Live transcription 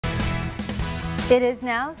It is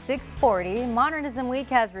now 6:40. Modernism Week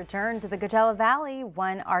has returned to the Coachella Valley.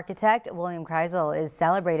 One architect, William Krisel, is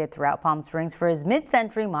celebrated throughout Palm Springs for his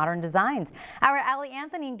mid-century modern designs. Our Allie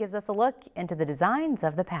Anthony gives us a look into the designs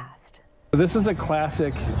of the past. This is a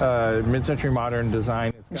classic mid-century modern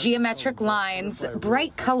design. Geometric lines,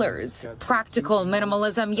 bright colors, practical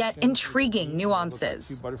minimalism, yet intriguing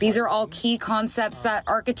nuances. These are all key concepts that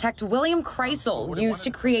architect William Krisel used to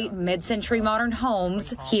create mid-century modern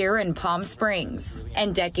homes here in Palm Springs.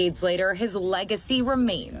 And decades later, his legacy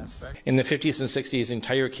remains. In the 50s and 60s,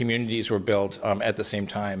 entire communities were built at the same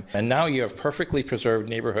time. And now you have perfectly preserved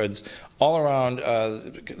neighborhoods all around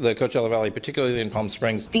the Coachella Valley, particularly in Palm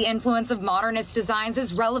Springs. The influence of modernist designs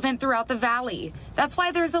is relevant throughout the valley. That's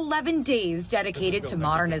why there's 11 days dedicated to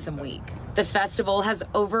Modernism Week. The festival has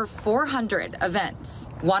over 400 events.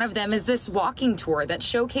 One of them is this walking tour that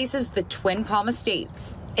showcases the Twin Palm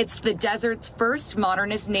Estates. It's the desert's first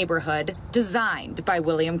modernist neighborhood, designed by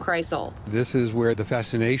William Krisel. This is where the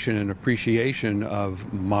fascination and appreciation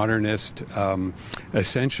of modernist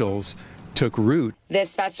essentials took root.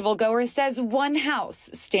 This festival goer says one house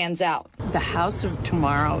stands out. The house of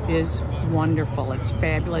tomorrow is wonderful. It's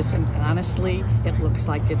fabulous, and honestly, it looks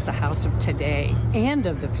like it's a house of today and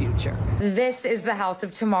of the future. This is the house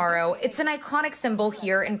of tomorrow. It's an iconic symbol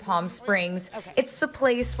here in Palm Springs. It's the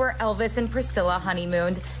place where Elvis and Priscilla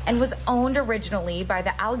honeymooned and was owned originally by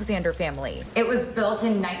the Alexander family. It was built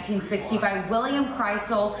in 1960 by William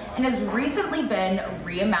Krisel and has recently been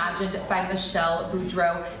reimagined by Michelle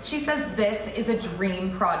Boudreau. She says this is a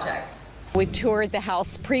dream project. We've toured the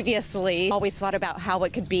house previously, always thought about how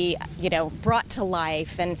it could be, brought to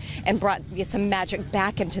life and brought some magic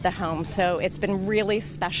back into the home. So it's been really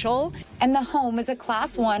special. And the home is a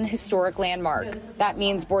Class 1 historic landmark. That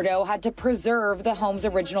means Bordeaux had to preserve the home's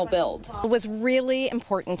original build. It was really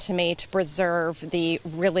important to me to preserve the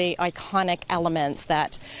really iconic elements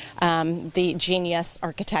that the genius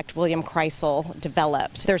architect William Krisel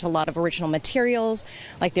developed. There's a lot of original materials,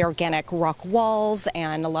 like the organic rock walls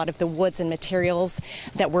and a lot of the woods and materials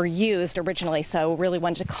that were used originally, so really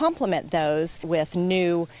wanted to complement those with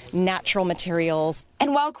new natural materials.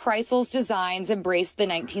 And while Krisel's designs embraced the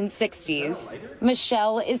 1960s,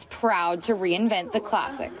 Michelle is proud to reinvent the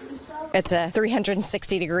classics. It's a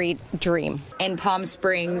 360-degree dream. In Palm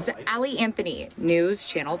Springs, Allie Anthony, News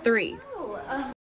Channel 3.